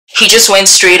he just went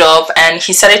straight up and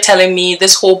he started telling me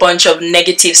this whole bunch of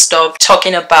negative stuff,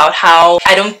 talking about how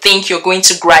I don't think you're going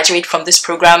to graduate from this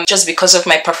program just because of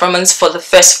my performance for the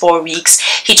first 4 weeks.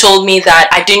 He told me that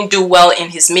I didn't do well in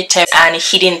his midterm and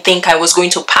he didn't think I was going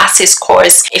to pass his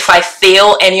course. If I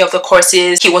fail any of the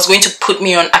courses, he was going to put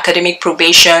me on academic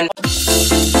probation.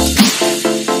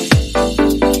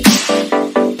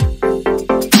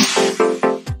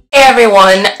 Hey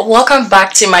everyone, welcome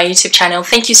back to my YouTube channel.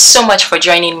 Thank you so much for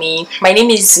joining me. My name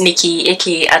is Nikki,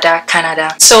 aka Ada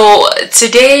Canada. So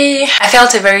today I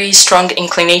felt a very strong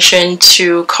inclination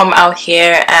to come out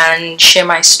here and share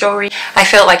my story. I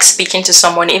felt like speaking to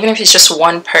someone, even if it's just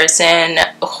one person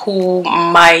who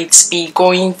might be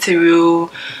going through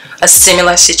a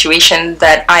similar situation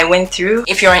that I went through.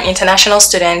 If you're an international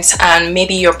student and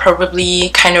maybe you're probably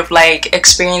kind of like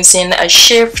experiencing a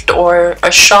shift or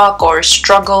a shock or a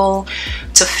struggle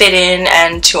to fit in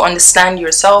and to understand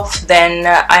yourself, then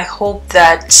I hope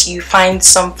that you find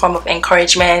some form of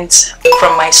encouragement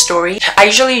from my story. I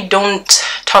usually don't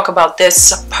talk about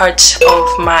this part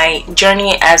of my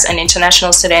journey as an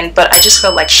international student, but I just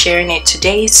felt like sharing it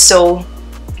today. So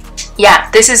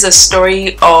yeah, this is a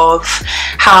story of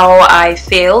how I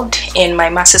failed in my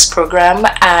master's program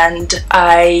and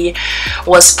I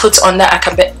was put under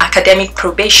academic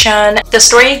probation. The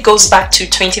story goes back to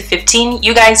 2015.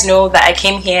 You guys know that I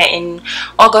came here in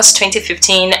August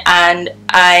 2015 and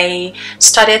I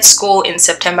started school in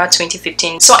September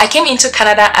 2015. So I came into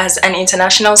Canada as an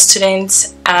international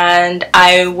student and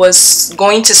I was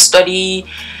going to study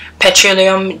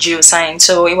petroleum geoscience.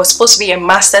 So it was supposed to be a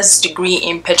master's degree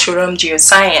in petroleum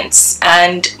geoscience.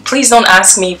 And please don't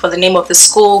ask me for the name of the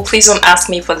school. Please don't ask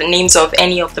me for the names of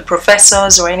any of the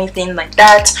professors or anything like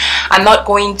that. I'm not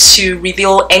going to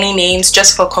reveal any names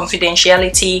just for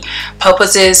confidentiality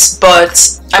purposes,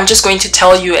 but I'm just going to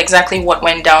tell you exactly what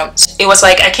went down. It was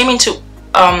like I came into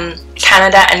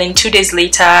Canada and then 2 days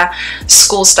later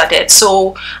school started,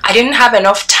 so I didn't have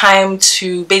enough time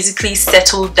to basically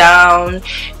settle down,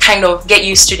 kind of get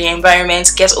used to the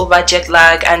environment, get over jet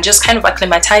lag and just kind of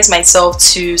acclimatize myself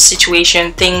to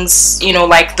situation, things, you know,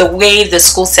 like the way the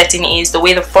school setting is, the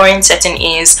way the foreign setting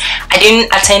is. I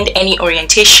didn't attend any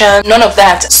orientation, none of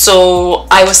that. So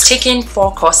I was taking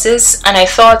 4 courses and I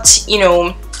thought, you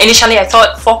know, initially I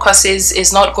thought 4 courses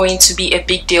is not going to be a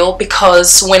big deal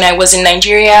because when I was in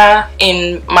Nigeria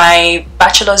in my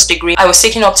bachelor's degree, I was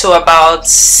taking up to about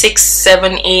 6,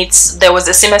 7, 8. There was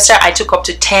a semester I took up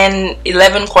to 10,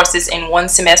 11 courses in one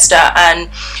semester,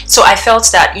 and so I felt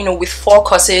that, you know, with 4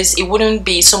 courses it wouldn't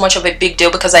be so much of a big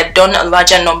deal because I've done a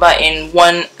larger number in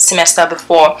one semester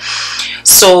before.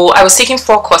 So I was taking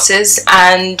 4 courses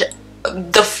and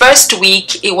the first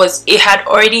week it had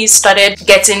already started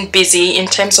getting busy in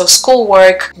terms of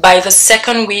schoolwork. By the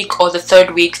second week or the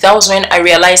third week, that was when I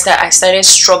realized that I started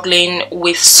struggling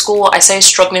with school. I started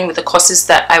struggling with the courses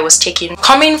that I was taking.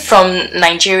 Coming from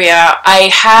Nigeria, I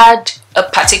had a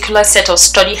particular set of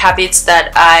study habits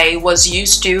that I was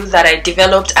used to, that I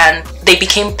developed, and they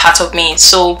became part of me.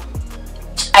 So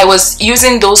I was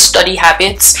using those study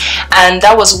habits and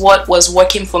that was what was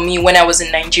working for me when I was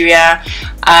in Nigeria.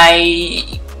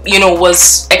 I, you know,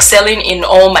 was excelling in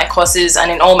all my courses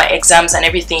and in all my exams and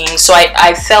everything. So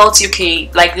I felt, okay,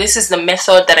 like this is the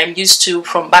method that I'm used to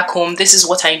from back home. This is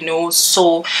what I know.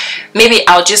 So maybe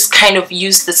I'll just kind of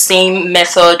use the same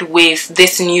method with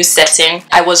this new setting.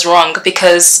 I was wrong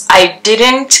because I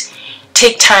didn't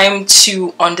take time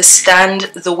to understand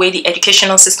the way the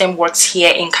educational system works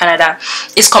here in Canada.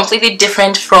 It's completely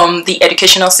different from the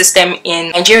educational system in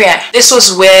Nigeria. This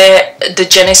was where the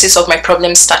genesis of my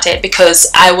problem started because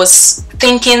I was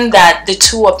thinking that the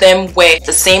two of them were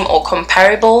the same or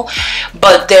comparable,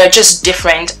 but they're just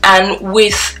different. And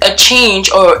with a change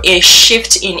or a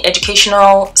shift in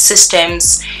educational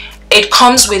systems, it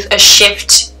comes with a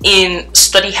shift in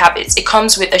study habits. It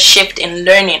comes with a shift in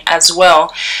learning as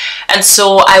well. And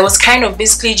so I was kind of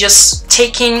basically just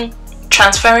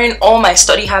transferring all my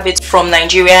study habits from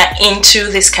Nigeria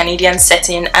into this Canadian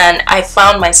setting, and I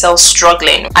found myself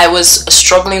struggling. I was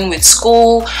struggling with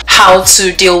school, how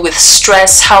to deal with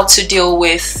stress, how to deal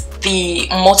with the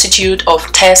multitude of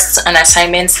tests and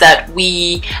assignments that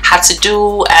we had to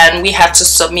do and we had to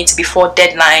submit before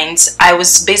deadlines. I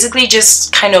was basically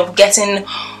just kind of getting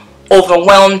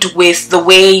overwhelmed with the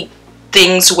way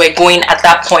things were going at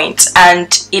that point, and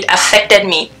it affected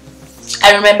me.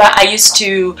 I remember I used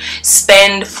to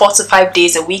spend 4 to 5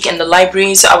 days a week in the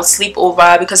library, so I would sleep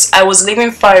over because I was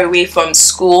living far away from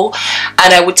school,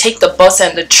 and I would take the bus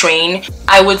and the train.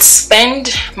 I would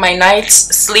spend my nights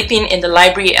sleeping in the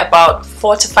library about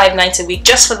 4 to 5 nights a week.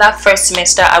 Just for that first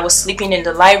semester, I was sleeping in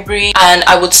the library, and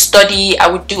I would study, I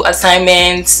would do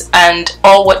assignments and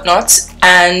all whatnot,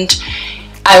 and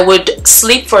I would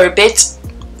sleep for a bit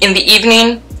in the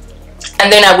evening,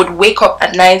 and then I would wake up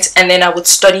at night, and then I would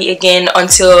study again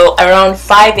until around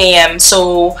 5 a.m.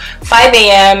 So 5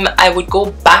 a.m. I would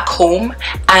go back home,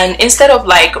 and instead of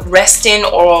like resting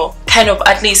or kind of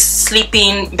at least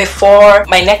sleeping before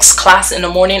my next class in the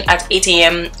morning at 8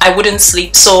 a.m., I wouldn't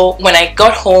sleep. So when I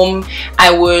got home,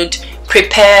 I would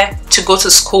prepare to go to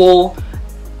school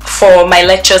for my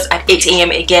lectures at 8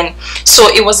 a.m. again. So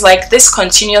it was like this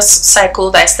continuous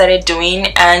cycle that I started doing,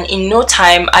 and in no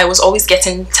time I was always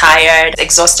getting tired,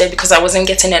 exhausted, because I wasn't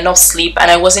getting enough sleep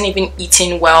and I wasn't even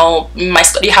eating well. My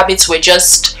study habits were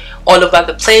just all over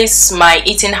the place. My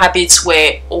eating habits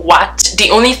were what? The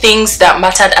only things that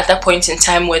mattered at that point in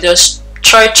time were just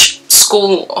church,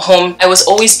 school, home. I was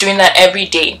always doing that every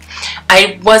day.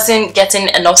 I wasn't getting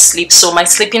enough sleep, so my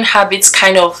sleeping habits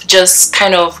kind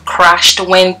of crashed,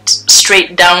 went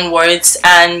straight downwards,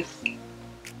 and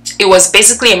it was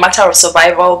basically a matter of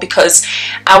survival because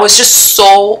I was just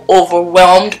so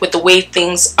overwhelmed with the way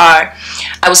things are.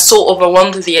 I was so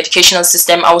overwhelmed with the educational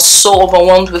system. I was so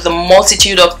overwhelmed with the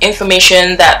multitude of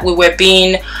information that we were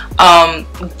being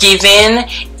given,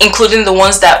 including the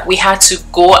ones that we had to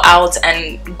go out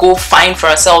and go find for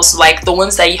ourselves, like the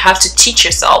ones that you have to teach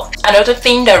yourself. Another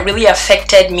thing that really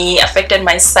affected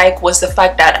my psyche, was the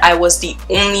fact that I was the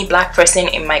only black person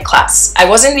in my class. I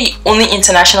wasn't the only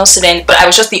international student, but I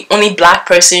was just the only black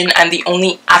person and the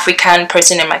only African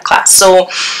person in my class. So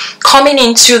coming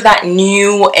into that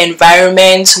new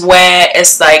environment where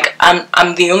it's like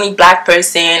I'm the only black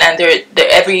person and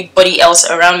everybody else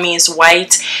around me is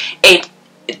white, it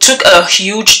took a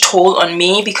huge toll on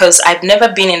me because I've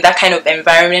never been in that kind of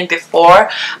environment before.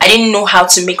 I didn't know how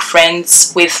to make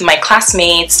friends with my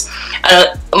classmates.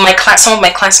 Some of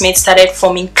my classmates started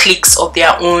forming cliques of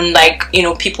their own, like, you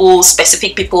know,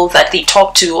 specific people that they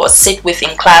talk to or sit with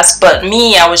in class. But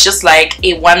me, I was just like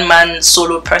a one-man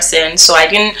solo person, so I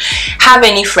didn't have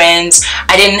any friends.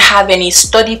 I didn't have any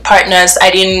study partners.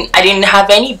 I didn't have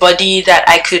anybody that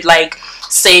I could like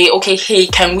say, okay, hey,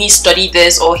 can we study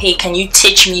this, or hey, can you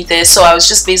teach me this? So I was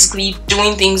just basically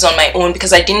doing things on my own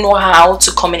because I didn't know how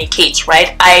to communicate,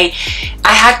 right? I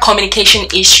had communication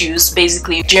issues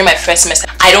basically during my first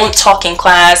semester. I don't talk in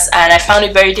class, and I found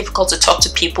it very difficult to talk to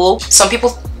people. Some people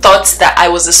thought that I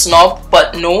was a snob,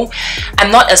 but no,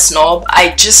 I'm not a snob.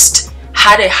 I just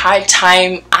had a hard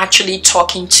time actually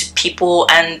talking to people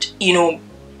and, you know,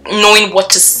 knowing what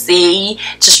to say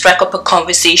to strike up a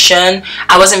conversation.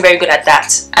 I wasn't very good at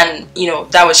that, and you know,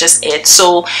 that was just it.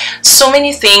 So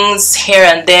many things here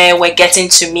and there were getting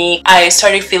to me. I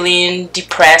started feeling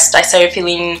depressed. I started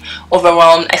feeling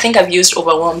overwhelmed. I think I've used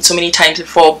overwhelmed so many times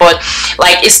before, but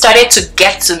like, it started to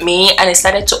get to me and it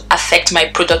started to affect my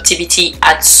productivity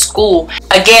at school.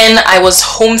 Again, I was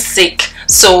homesick.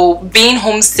 So being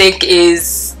homesick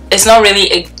it's not really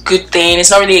a good thing.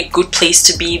 It's not really a good place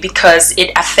to be because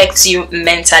it affects you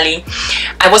mentally.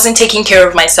 I wasn't taking care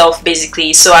of myself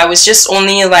basically, so I was just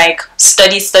only like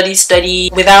study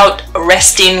without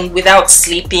resting, without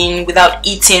sleeping, without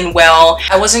eating well.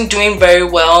 I wasn't doing very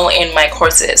well in my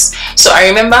courses. So I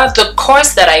remember the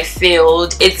course that I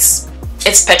failed, it's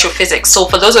petrophysics. So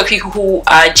for those of you who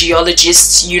are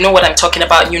geologists, you know what I'm talking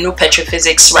about. You know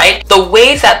petrophysics, right? The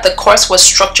way that the course was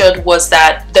structured was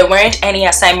that there weren't any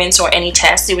assignments or any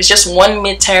tests. It was just one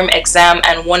midterm exam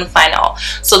and one final.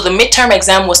 So the midterm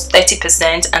exam was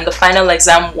 30% and the final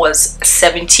exam was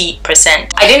 70%.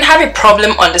 I didn't have a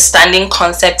problem understanding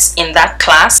concepts in that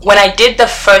class. When I did the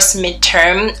first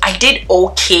midterm, I did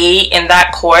okay in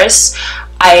that course.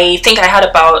 I think I had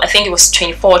about, I think it was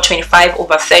 24, 25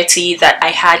 over 30 that I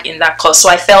had in that course. So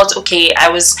I felt okay, I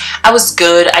was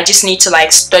good. I just need to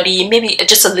like study maybe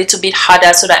just a little bit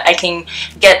harder so that I can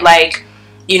get like,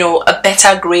 you know, a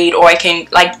better grade, or I can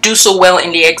like do so well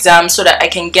in the exam so that I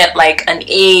can get like an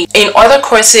A. In other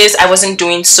courses, I wasn't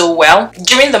doing so well.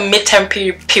 During the midterm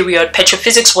period,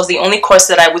 petrophysics was the only course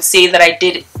that I would say that I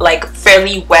did like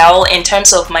fairly well in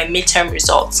terms of my midterm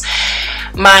results.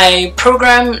 My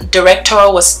program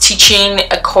director was teaching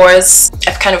a course,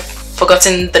 I've kind of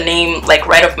forgotten the name like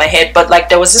right off my head, but like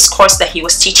there was this course that he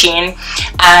was teaching,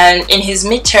 and in his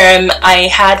midterm I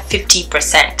had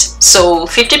 50%. So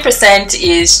 50%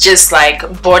 is just like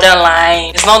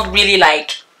borderline. It's not really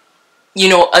like, you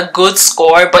know, a good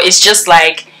score, but it's just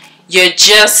like you're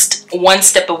just one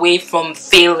step away from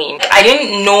failing. I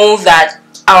didn't know that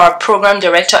our program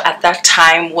director at that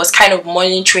time was kind of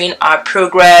monitoring our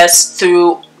progress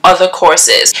through other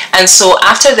courses. And so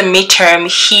after the midterm,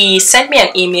 he sent me an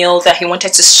email that he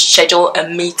wanted to schedule a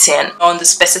meeting on the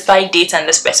specified date and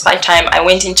the specified time. I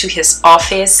went into his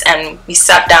office and we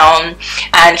sat down,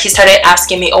 and he started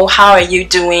asking me, oh, how are you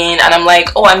doing? And I'm like,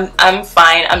 oh, I'm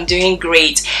fine, I'm doing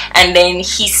great. And then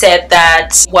he said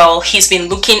that, well, he's been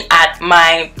looking at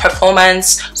my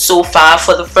performance so far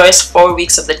for the first 4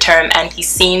 weeks of the term, and he's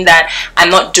seen that I'm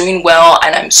not doing well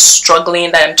and I'm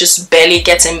struggling, that I'm just barely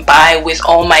getting by with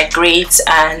all my grades,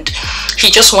 and he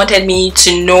just wanted me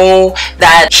to know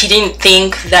that he didn't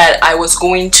think that I was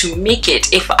going to make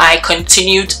it if I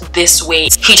continued this way.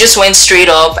 He just went straight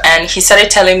up and he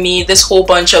started telling me this whole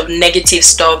bunch of negative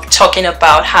stuff, talking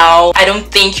about how I don't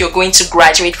think you're going to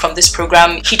graduate from this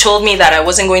program. He told me that I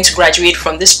wasn't going to graduate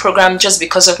from this program just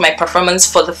because of my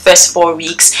performance for the first 4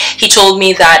 weeks. He told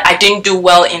me that I didn't do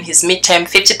well in his midterm,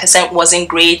 50% wasn't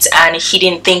great, and he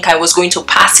didn't think I was going to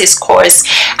pass his course.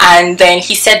 And then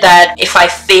he said that if I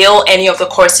fail any of the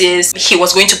courses, he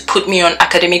was going to put me on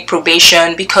academic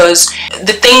probation, because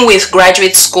the thing with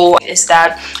graduate school is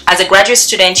that as a graduate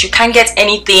student, you can't get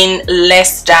anything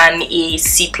less than a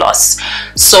C+.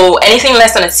 So anything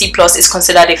less than a C+ is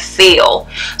considered a fail.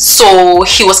 So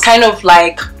he was kind of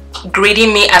like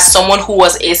grading me as someone who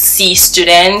was a C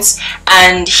student,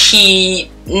 and he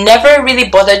never really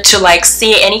bothered to like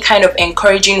say any kind of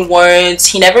encouraging words.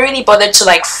 He never really bothered to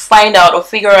like find out or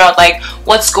figure out like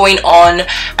what's going on.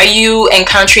 Are you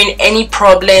encountering any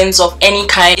problems of any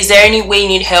kind? Is there any way you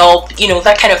need help? You know,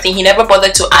 that kind of thing. He never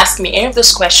bothered to ask me any of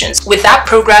those questions. With that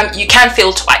program, you can't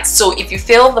fail twice. So if you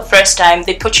fail the first time,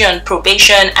 they put you on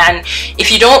probation, and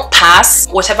if you don't pass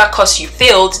whatever course you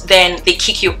failed, then they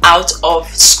kick you out of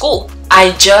school.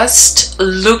 I just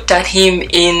looked at him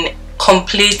in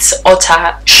complete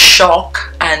utter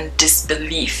shock and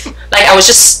disbelief. Like, I was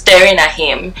just staring at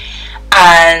him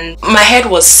and my head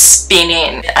was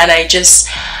spinning, and I just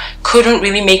couldn't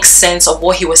really make sense of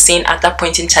what he was saying at that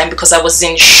point in time, because I was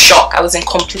in shock. I was in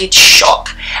complete shock.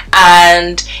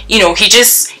 And you know,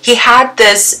 he had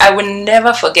this, I will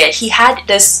never forget, he had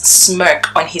this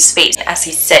smirk on his face as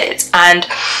he said it. And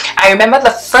I remember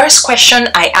the first question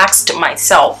I asked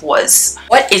myself was,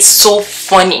 what is so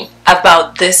funny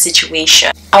about this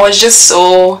situation? I was just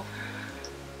so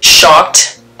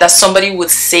shocked that somebody would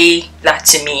say that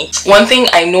to me. One thing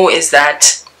I know is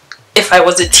that if I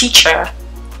was a teacher,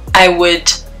 I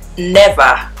would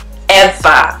never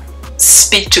ever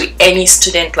speak to any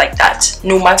student like that,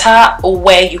 no matter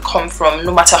where you come from,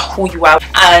 no matter who you are.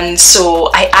 And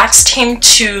so I asked him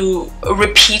to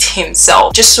repeat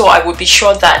himself, just so I would be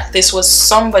sure that this was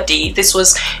somebody, this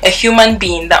was a human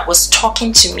being that was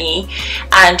talking to me,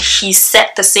 and he said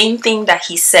the same thing that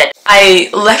he said. I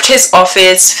left his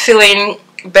office feeling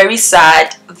very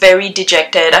sad, very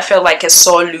dejected. I felt like a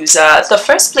sore loser. The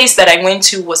first place that I went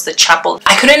to was the chapel.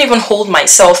 I couldn't even hold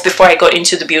myself before I got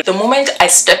into the building. The moment I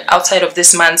stepped outside of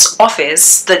this man's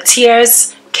office, the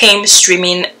tears came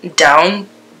streaming down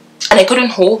and I couldn't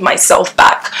hold myself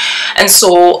back. And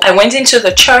so I went into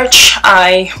the church.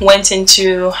 I went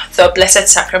into the Blessed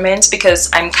Sacrament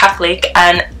because I'm Catholic,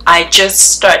 and I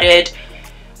just started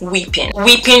weeping.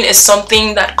 Weeping is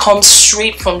something that comes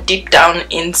straight from deep down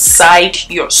inside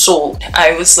your soul.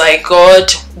 I was like,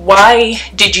 God, why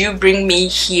did you bring me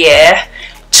here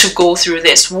to go through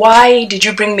this? Why did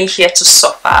you bring me here to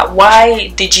suffer? Why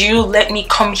did you let me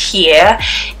come here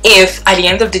if at the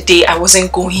end of the day I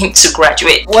wasn't going to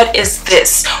graduate? What is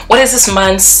this? What is this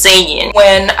man saying?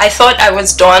 When I thought I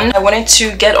was done, I wanted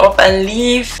to get up and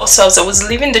leave. Also, as I was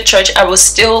leaving the church, I was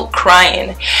still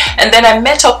crying. And then I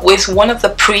met up with one of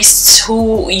the priests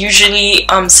who usually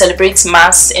celebrates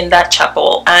mass in that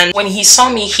chapel. And when he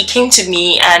saw me, he came to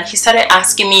me and he started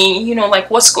asking me, you know, like,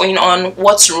 what's going on?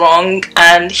 What's wrong?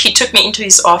 And he took me into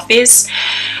his office.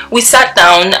 We sat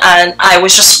down and I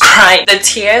was just crying. The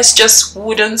tears just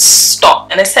wouldn't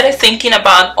stop. And I started thinking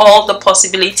about all the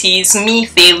possibilities, me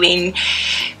failing,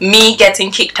 me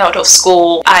getting kicked out of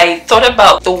school. I thought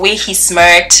about the way he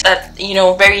smirked, that, you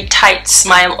know, very tight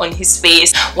smile on his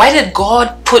face. Why did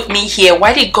God put me here?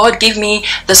 Why did God give me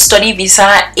the study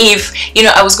visa if, you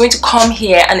know, I was going to come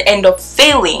here and end up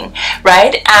failing,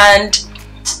 right? And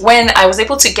when I was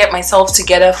able to get myself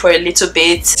together for a little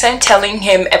bit, I'm telling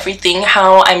him everything,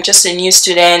 how I'm just a new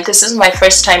student, this is my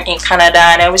first time in Canada,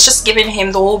 and I was just giving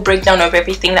him the whole breakdown of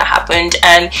everything that happened,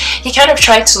 and he kind of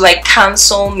tried to like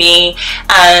counsel me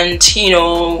and, you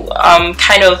know,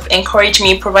 kind of encourage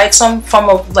me, provide some form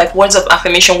of like words of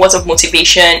affirmation, words of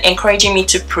motivation, encouraging me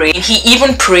to pray. He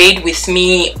even prayed with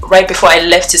me right before I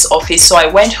left his office. So I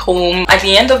went home. At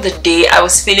the end of the day, I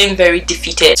was feeling very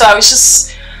defeated, so I was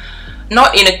just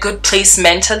not in a good place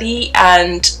mentally,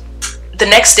 and the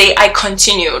next day I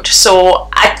continued. So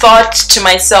I thought to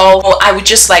myself, well, I would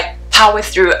just like power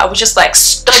through. I would just like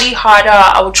study harder.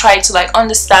 I would try to like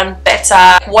understand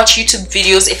better, watch YouTube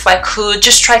videos if I could,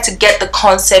 just try to get the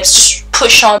concepts, just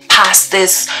push on past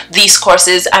these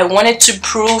courses. I wanted to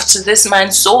prove to this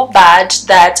man so bad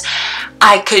that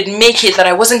I could make it, that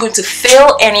I wasn't going to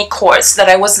fail any course, that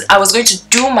I was going to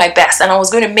do my best, and I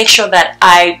was going to make sure that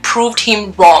I proved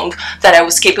him wrong, that I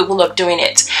was capable of doing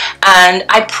it. And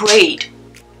I prayed.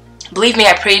 Believe me,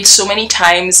 I prayed so many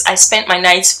times. I spent my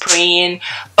nights praying,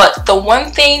 but the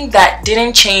one thing that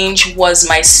didn't change was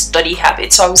my study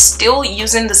habits. So I was still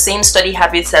using the same study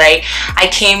habits that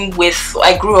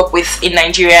I grew up with in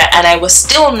Nigeria, and I was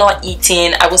still not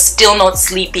eating, I was still not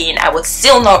sleeping, I was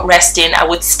still not resting, I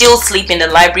would still sleep in the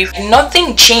library.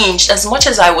 Nothing changed. As much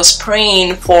as I was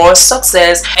praying for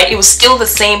success, it was still the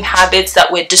same habits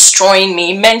that were destroying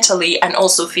me mentally and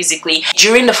also physically.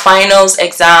 During the finals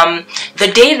exam, the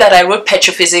day that I wrote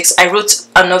petrophysics, I wrote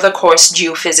another course,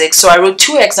 geophysics. So I wrote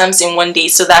 2 exams in one day,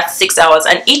 so that's 6 hours,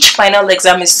 and each final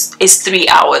exam is 3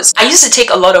 hours. I used to take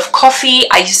a lot of coffee,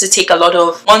 I used to take a lot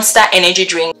of Monster energy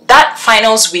drink. That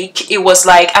finals week, it was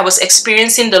like I was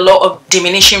experiencing the law of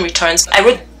diminishing returns. I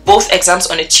wrote both exams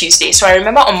on a Tuesday. So I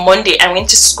remember on Monday I went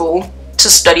to school to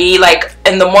study. Like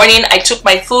in the morning I took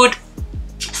my food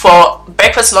for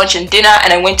breakfast, lunch and dinner,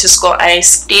 and I went to school, and I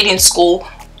stayed in school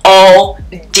all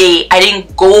day. I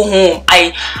didn't go home.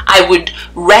 I would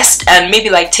rest and maybe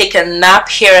like take a nap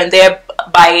here and there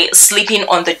by sleeping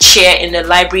on the chair in the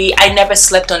library. I never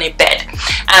slept on a bed,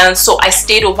 and so I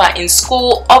stayed over in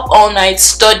school, up all night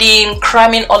studying,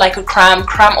 cramming all I could cram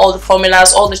all the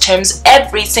formulas, all the terms,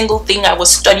 every single thing. I was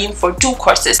studying for 2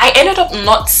 courses. I ended up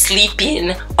not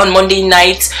sleeping on Monday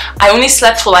night. I only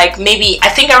slept for like maybe, I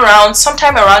think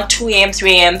sometime around 2 a.m.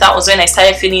 3 a.m. that was when I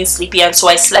started feeling sleepy, and so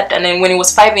I slept, and then when it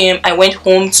was 5 a.m. I went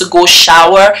home to go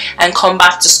shower and come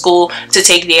back to school to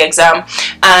take the exam.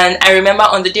 And I remember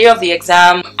on the day of the exam,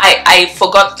 I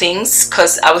forgot things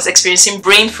because I was experiencing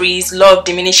brain freeze, law of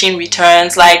diminishing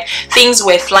returns. Like things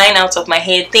were flying out of my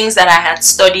head, things that I had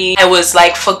studied. I was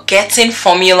like forgetting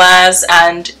formulas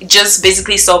and just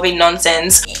basically solving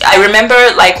nonsense. I remember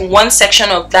like one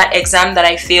section of that exam that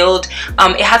I failed,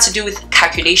 it had to do with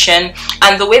calculation,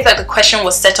 and the way that the question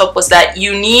was set up was that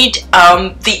you need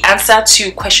the answer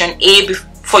to question A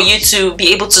for you to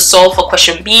be able to solve for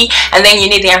question B, and then you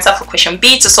need the answer for question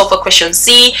B to solve for question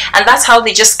C, and that's how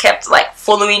they just kept like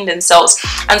following themselves.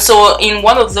 And so in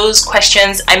one of those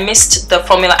questions I missed the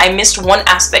formula, I missed one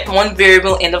aspect, one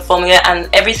variable in the formula, and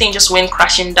everything just went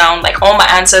crashing down. Like all my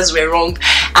answers were wrong,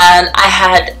 and I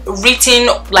had written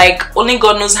like only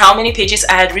God knows how many pages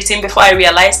I had written before I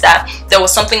realized that there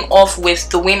was something off with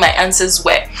the way my answers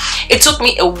were. It took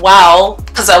me a while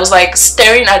because I was like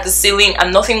staring at the ceiling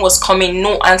and nothing was coming,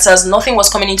 no answers, nothing was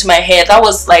coming into my head. That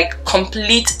was like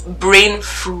complete brain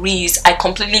freeze. I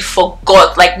completely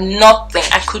forgot, like nothing.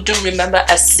 I couldn't remember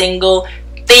a single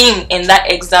thing in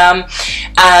that exam,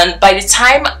 and by the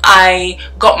time I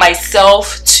got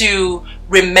myself to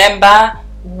remember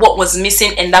what was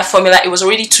missing in that formula, it was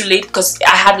already too late because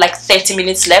I had like 30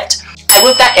 minutes left. I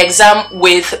wrote that exam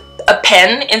with a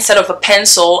pen instead of a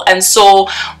pencil, and so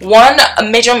one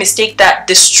major mistake that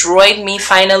destroyed me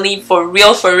finally for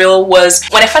real was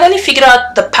when I finally figured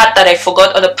out the part that I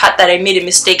forgot or the part that I made a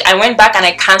mistake. I went back and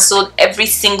I cancelled every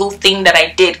single thing that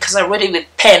I did because I wrote it with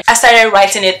pen. I started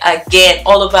writing it again,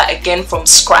 all over again from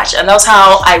scratch, and that's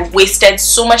how I wasted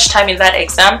so much time in that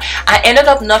exam. I ended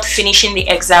up not finishing the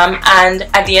exam, and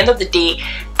at the end of the day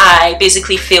I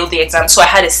basically failed the exam. So I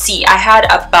had a C. I had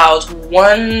about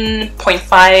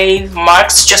 1.5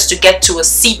 marks just to get to a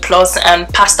C plus and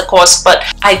pass the course, but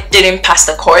I didn't pass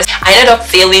the course. I ended up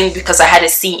failing because I had a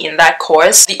C in that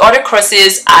course. The other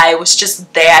courses, I was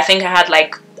just there. I think I had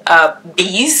like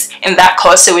B's in that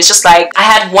course. So it was just like I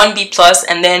had 1 B plus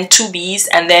and then 2 B's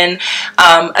and then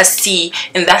a C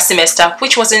in that semester,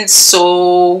 which wasn't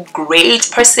so great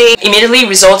per se. Immediately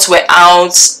results were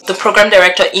out. The program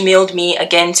director emailed me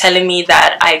again telling me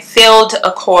that I failed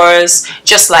a course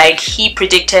just like he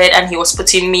predicted, and he was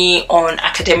putting me on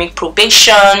academic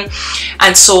probation.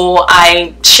 And so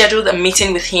I scheduled a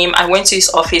meeting with him. I went to his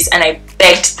office and I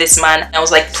begged this man. I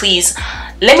was like, please,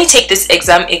 let me take this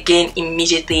exam again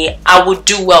immediately. I will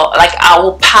do well, like I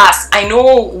will pass. I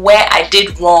know where I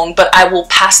did wrong, but I will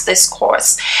pass this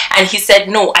course. And he said,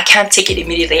 no, I can't take it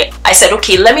immediately. I said,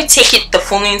 okay, let me take it the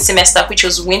following semester, which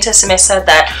was winter semester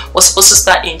that was supposed to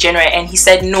start in January. And he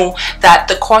said, no, that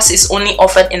the course is only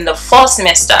offered in the fall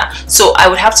semester, so I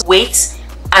would have to wait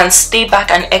and stay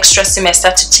back an extra semester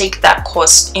to take that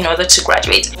course in order to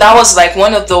graduate. That was like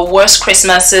one of the worst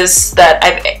Christmases that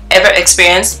I've ever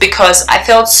experienced, because I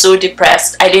felt so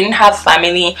depressed. I didn't have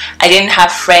family, I didn't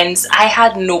have friends, I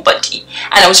had nobody,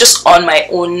 and I was just on my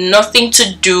own. Nothing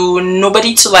to do,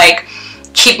 nobody to like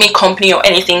keep me company or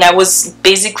anything. I was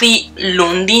basically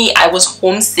lonely, I was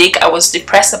homesick, I was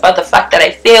depressed about the fact that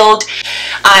I failed.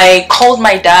 I called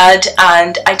my dad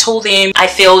and I told him I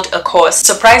failed a course.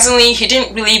 Surprisingly, he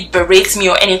didn't really berate me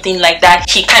or anything like that.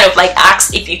 He kind of like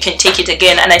asked if you can take it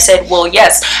again, and I said, well,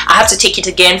 yes, I have to take it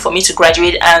again for me to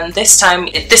graduate, and this time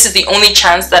this is the only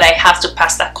chance that I have to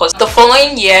pass that course. The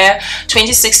following year,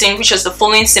 2016, which was the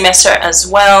following semester as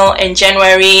well, in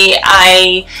January,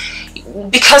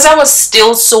 because I was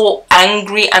still so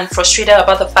angry and frustrated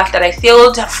about the fact that I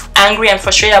failed, angry and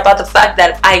frustrated about the fact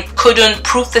that I couldn't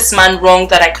prove this man wrong,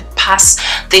 that I could pass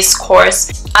this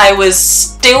course, I was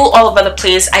still all over the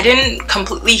place. I didn't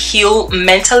completely heal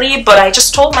mentally, but I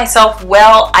just told myself,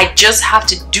 well, I just have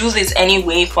to do this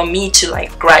anyway for me to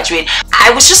like graduate.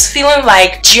 I was just feeling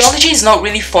like geology is not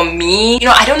really for me. You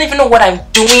know, I don't even know what I'm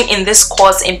doing in this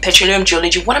course in petroleum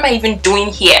geology. What am I even doing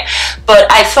here?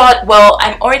 But I thought, well,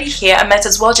 I'm already here, I might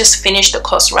as well just finish the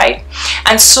course, right?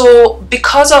 And so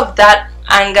because of that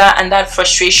anger and that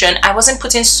frustration, I wasn't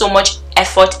putting so much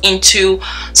effort into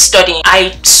studying.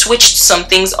 I switched some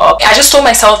things up. I just told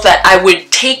myself that I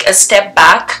would take a step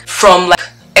back from like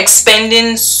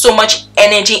expending so much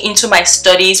energy into my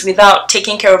studies without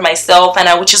taking care of myself, and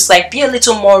I would just like be a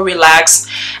little more relaxed.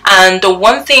 And the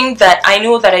one thing that I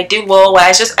know that I did well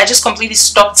was I just completely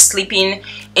stopped sleeping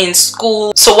in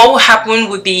school. So what would happen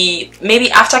would be,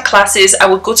 maybe after classes I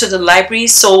would go to the library.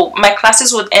 So my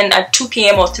classes would end at 2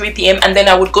 p.m. or 3 p.m. and then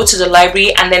I would go to the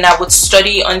library and then I would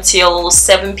study until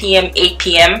 7 p.m. 8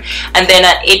 p.m. and then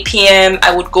at 8 p.m.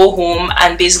 I would go home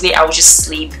and basically I would just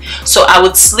sleep. So I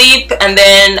would sleep and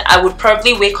then I would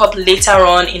probably wake up later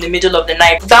on in the middle of the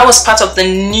night. That was part of the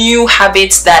new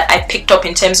habits that I picked up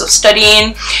in terms of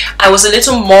studying. I was a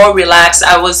little more relaxed.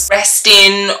 I was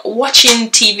resting, watching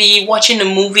TV, watching a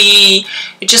movie,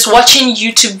 just watching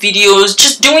YouTube videos,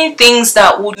 just doing things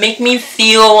that would make me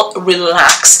feel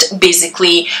relaxed,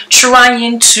 basically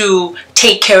trying to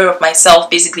take care of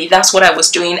myself. Basically that's what I was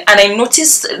doing. And I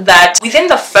noticed that within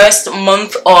the first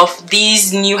month of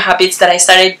these new habits that I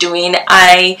started doing,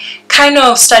 I kind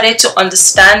of started to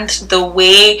understand the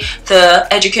way the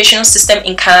educational system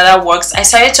in Canada works. I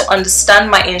started to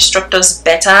understand my instructors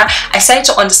better. I started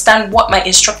to understand what my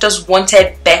instructors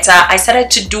wanted better. I started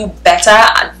to do better.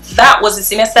 That was the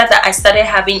semester that I started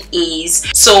having A's.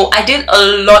 So I did a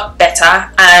lot better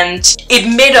and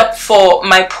it made up for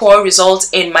my poor results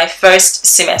in my first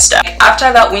semester.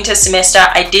 After that winter semester,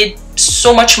 I did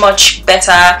so much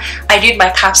better. I did my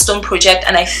capstone project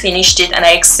and I finished it and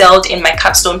I excelled in my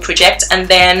capstone project, and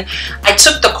then I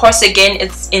took the course again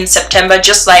in September,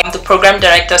 just like the program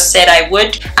director said I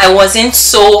would. I wasn't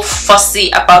so fussy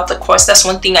about the course. That's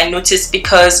one thing I noticed,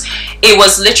 because it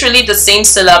was literally the same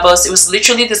syllabus, it was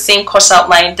literally the same course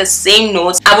outline, the same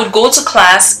notes. I would go to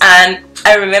class, and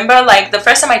I remember like the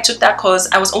first time I took that course,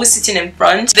 I was always sitting in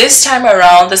front. This time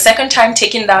around, the second time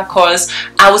taking that course,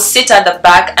 I would sit at the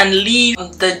back and leave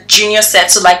the junior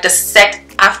set, so like the set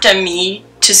after me,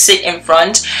 to sit in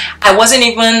front. I wasn't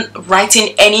even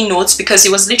writing any notes because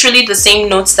it was literally the same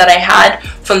notes that I had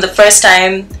from the first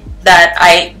time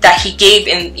that he gave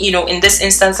in, you know, in this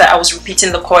instance that I was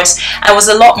repeating the course. I was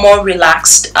a lot more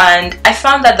relaxed and I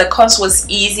found that the course was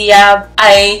easier.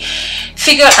 I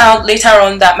figured out later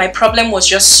on that my problem was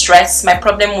just stress. My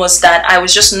problem was that I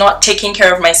was just not taking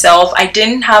care of myself. I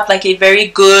didn't have like a very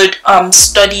good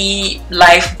study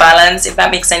life balance, if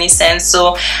that makes any sense.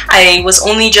 So I was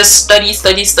only just study,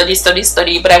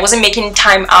 but I wasn't making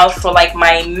time out for like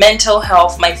my mental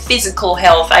health, my physical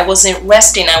health. I wasn't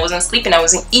resting, I wasn't sleeping, I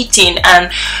wasn't eating. 2015.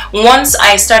 And once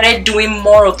I started doing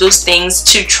more of those things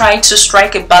to try to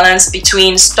strike a balance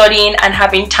between studying and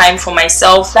having time for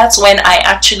myself, that's when I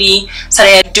actually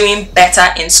started doing better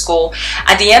in school.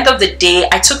 At the end of the day,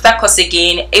 I took that course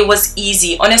again. It was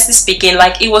easy, honestly speaking.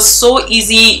 Like, it was so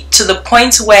easy to the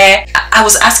point where I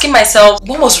was asking myself,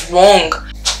 what was wrong?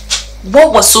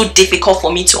 What was so difficult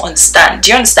for me to understand?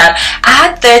 Do you understand? I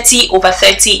had 30 over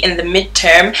 30 in the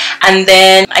midterm, and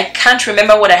then I can't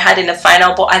remember what I had in the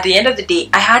final, but at the end of the day,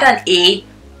 I had an A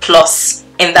plus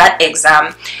in that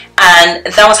exam, and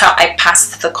that was how I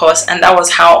passed the course, and that was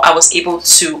how I was able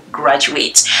to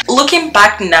graduate. Looking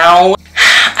back now,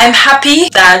 I'm happy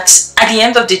that at the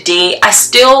end of the day, I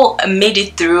still made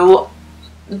it through.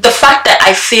 The fact that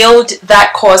I failed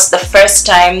that course the first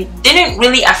time didn't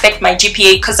really affect my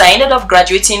GPA, because I ended up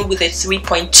graduating with a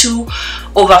 3.2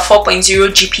 over 4.0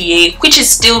 GPA, which is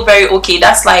still very okay.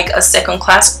 That's like a second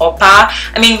class upper.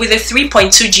 I mean, with a 3.2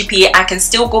 GPA, I can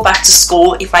still go back to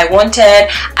school if I wanted.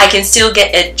 I can still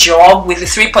get a job with a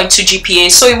 3.2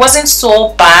 GPA, so it wasn't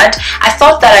so bad. I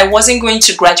thought that I wasn't going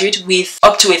to graduate with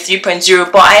up to a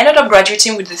 3.0, but I ended up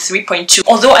graduating with a 3.2.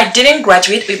 Although I didn't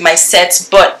graduate with my sets,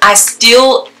 but I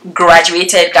still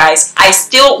graduated, guys. I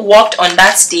still walked on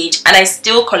that stage and I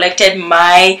still collected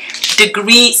my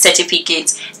degree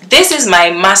certificate. This is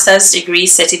my master's degree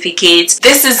certificate.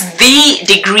 This is the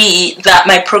degree that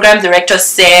my program director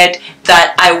said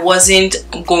that I wasn't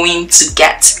going to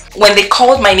get. When they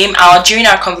called my name out during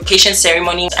our convocation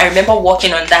ceremony, I remember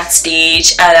walking on that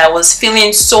stage and I was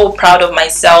feeling so proud of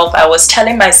myself. I was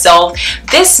telling myself,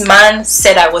 this man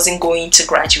said I wasn't going to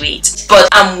graduate, but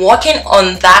I'm walking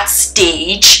on that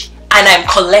stage and I'm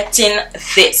collecting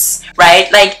this,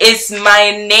 right? Like, it's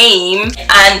my name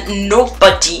and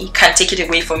nobody can take it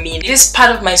away from me. This is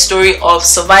part of my story of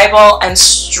survival and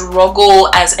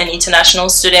struggle as an international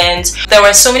student. There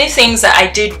were so many things that I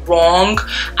did wrong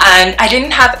and I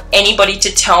didn't have anybody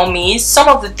to tell me. Some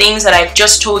of the things that I've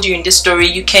just told you in this story,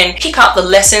 you can pick out the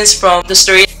lessons from the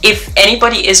story. If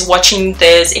anybody is watching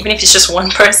this, even if it's just one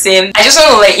person, I just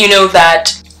want to let you know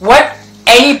that what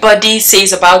anybody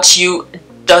says about you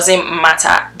doesn't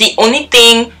matter. The only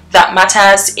thing that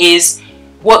matters is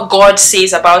what God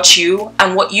says about you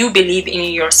and what you believe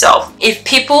in yourself. If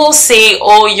people say,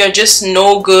 oh, you're just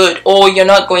no good, or you're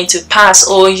not going to pass,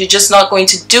 or you're just not going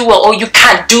to do well, or you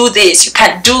can't do this, you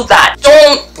can't do that,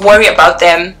 don't worry about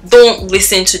them. Don't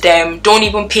listen to them. Don't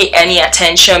even pay any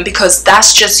attention, because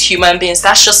that's just human beings.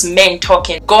 That's just men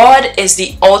talking. God is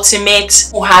the ultimate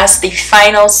who has the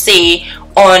final say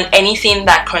on anything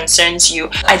that concerns you.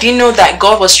 I didn't know that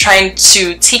God was trying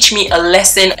to teach me a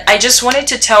lesson. I just wanted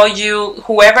to tell you,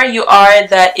 whoever you are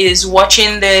that is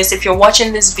watching this, if you're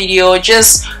watching this video,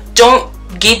 just don't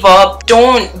give up.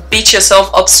 Don't beat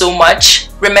yourself up so much.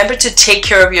 Remember to take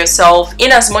care of yourself.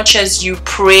 In as much as you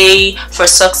pray for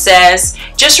success,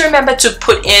 just remember to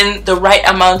put in the right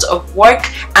amount of work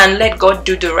and let God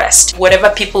do the rest.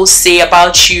 Whatever people say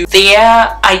about you,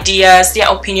 their ideas,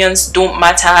 their opinions don't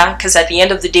matter, because at the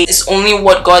end of the day, it's only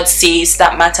what God says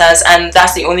that matters, and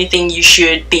that's the only thing you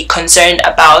should be concerned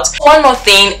about. One more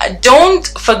thing, don't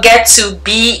forget to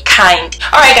be kind.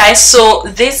 Alright guys, so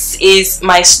this is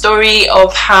my story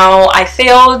of how I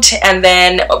failed and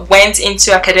then went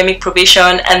into academic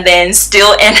probation and then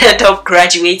still ended up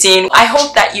graduating. I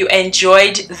hope that you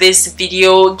enjoyed this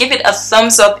video. Give it a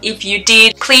thumbs up if you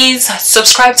did. Please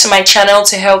subscribe to my channel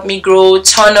to help me grow.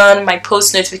 Turn on my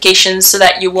post notifications so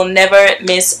that you will never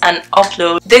miss an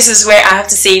upload. This is where I have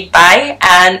to say bye,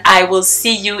 and I will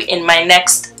see you in my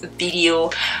next video.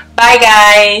 Bye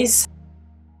guys.